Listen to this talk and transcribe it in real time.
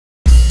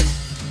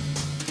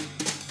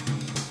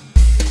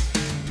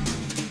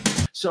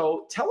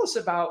So tell us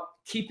about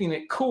keeping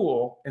it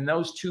cool in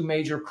those two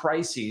major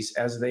crises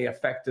as they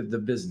affected the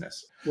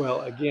business.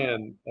 Well,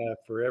 again,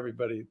 for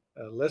everybody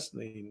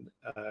listening,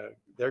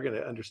 they're going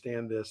to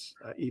understand this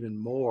even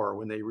more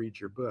when they read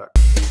your book.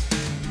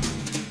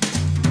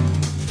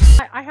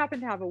 I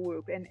happen to have a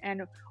Whoop,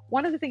 and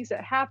one of the things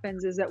that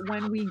happens is that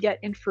when we get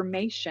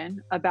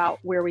information about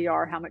where we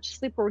are, how much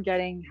sleep we're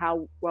getting,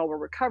 how well we're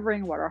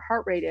recovering, what our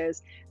heart rate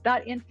is,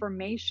 that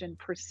information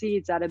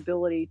precedes that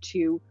ability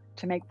to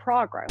make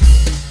progress.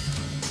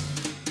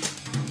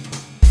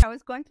 I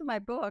was going through my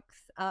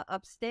books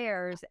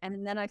upstairs,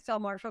 and then I saw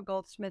Marshall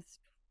Goldsmith's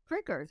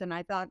Triggers, and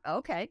I thought,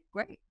 okay,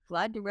 great,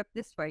 glad to rip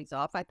this phrase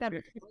off. I thought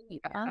it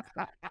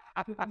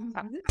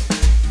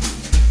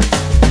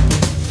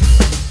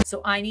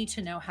So I need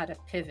to know how to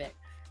pivot.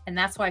 And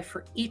that's why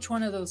for each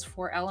one of those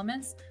 4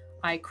 elements,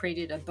 I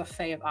created a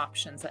buffet of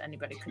options that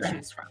anybody could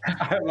choose from.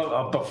 I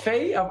love a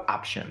buffet of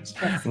options.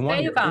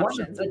 Buffet of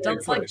options.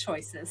 Adults like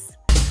choices.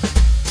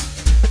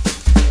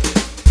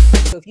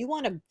 So if you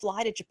want to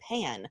fly to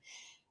Japan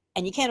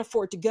and you can't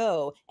afford to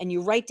go, and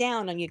you write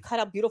down and you cut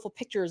out beautiful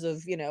pictures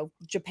of,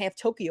 Japan, of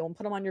Tokyo, and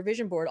put them on your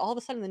vision board, all of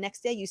a sudden the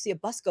next day you see a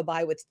bus go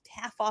by with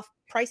half off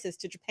prices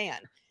to Japan.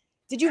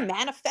 Did you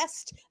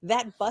manifest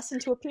that bus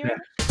into a period?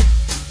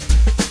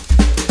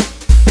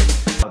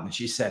 And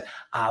she said,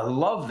 I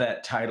love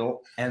that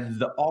title and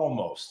the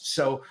almost.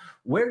 So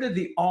where did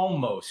the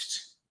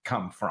almost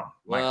come from?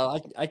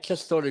 Well, I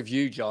just thought of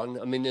you, John.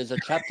 I mean, there's a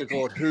chapter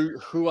called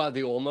Who Are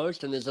the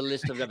Almost? And there's a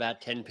list of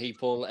about 10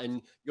 people,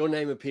 and your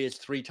name appears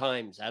 3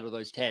 times out of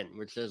those 10,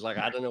 which is like,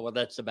 I don't know what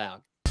that's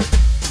about.